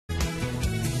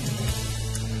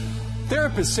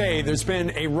Therapists say there's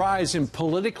been a rise in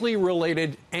politically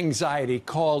related anxiety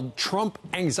called Trump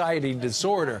anxiety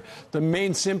disorder. The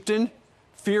main symptom,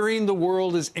 fearing the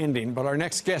world is ending. But our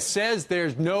next guest says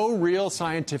there's no real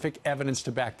scientific evidence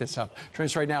to back this up. Joining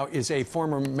us right now is a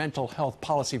former mental health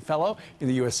policy fellow in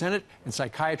the U.S. Senate and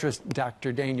psychiatrist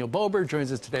Dr. Daniel Bober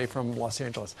joins us today from Los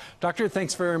Angeles. Doctor,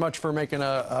 thanks very much for making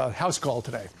a house call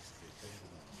today.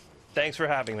 Thanks for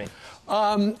having me.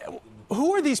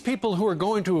 Who are these people who are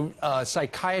going to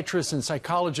psychiatrists and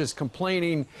psychologists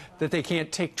complaining that they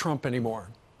can't take Trump anymore?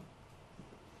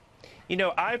 You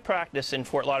know, I practice in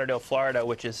Fort Lauderdale, Florida,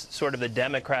 which is sort of the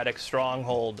Democratic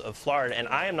stronghold of Florida, and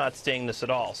I am not seeing this at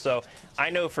all. So I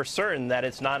know for certain that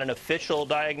it's not an official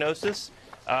diagnosis.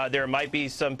 There might be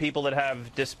some people that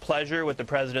have displeasure with the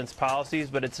president's policies,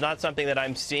 but it's not something that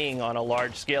I'm seeing on a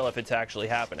large scale if it's actually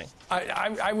happening.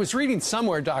 I was reading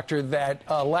somewhere, Doctor, that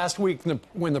last week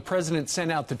when the president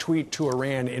sent out the tweet to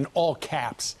Iran in all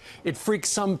caps, it freaked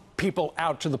some people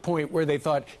out to the point where they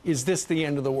thought, is this the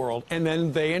end of the world? And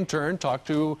then they, in turn, talked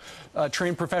to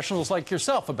trained professionals like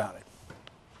yourself about it.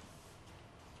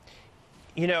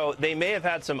 You know, they may have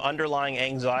had some underlying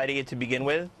anxiety to begin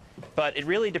with, but it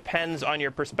really depends on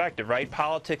your perspective, right?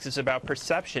 Politics is about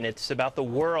perception. It's about the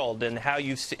world and how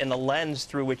you see, and the lens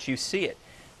through which you see it.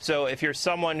 So if you're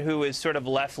someone who is sort of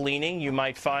left-leaning, you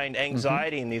might find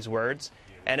anxiety in these words.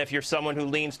 And if you're someone who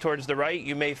leans towards the right,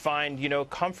 you may find, you know,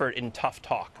 comfort in tough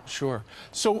talk. Sure.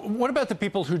 So what about the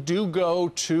people who do go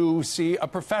to see a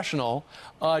professional?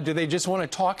 Do they just want to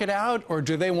talk it out, or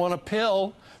do they want a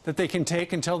pill that they can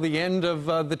take until the end of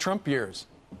the Trump years?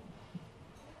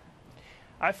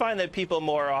 I find that people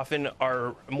more often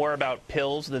are more about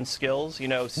pills than skills. You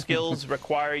know, skills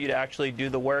require you to actually do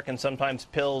the work, and sometimes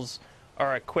pills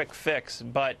are a quick fix.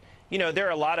 But, you know, there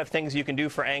are a lot of things you can do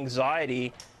for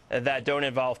anxiety that don't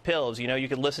involve pills. You know, you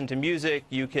could listen to music,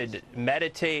 you could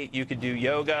meditate, you could do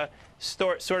yoga,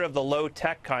 sort of the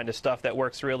low-tech kind of stuff that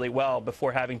works really well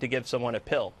before having to give someone a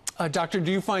pill. Doctor,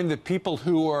 do you find that people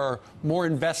who are more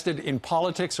invested in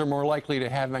politics are more likely to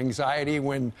have anxiety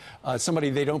when somebody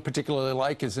they don't particularly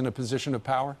like is in a position of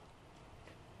power?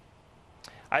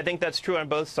 I think that's true on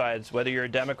both sides, whether you're a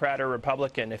Democrat or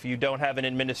Republican. If you don't have an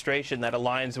administration that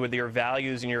aligns with your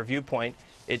values and your viewpoint,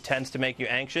 it tends to make you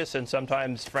anxious and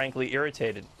sometimes, frankly,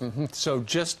 irritated. So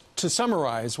just to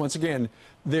summarize, once again,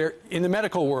 in the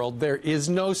medical world, there is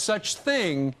no such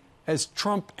thing as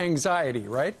Trump anxiety,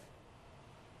 right?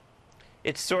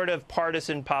 It's sort of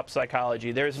partisan pop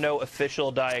psychology. There's no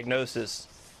official diagnosis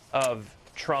of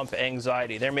Trump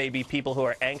anxiety. There may be people who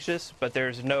are anxious, but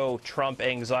there's no Trump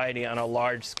anxiety on a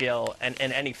large scale and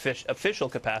in any official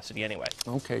capacity anyway.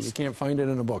 Okay, you can't find it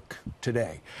in a book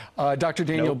today. Dr.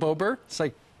 Daniel Nope. Bober,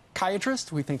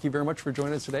 psychiatrist, we thank you very much for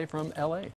joining us today from L.A.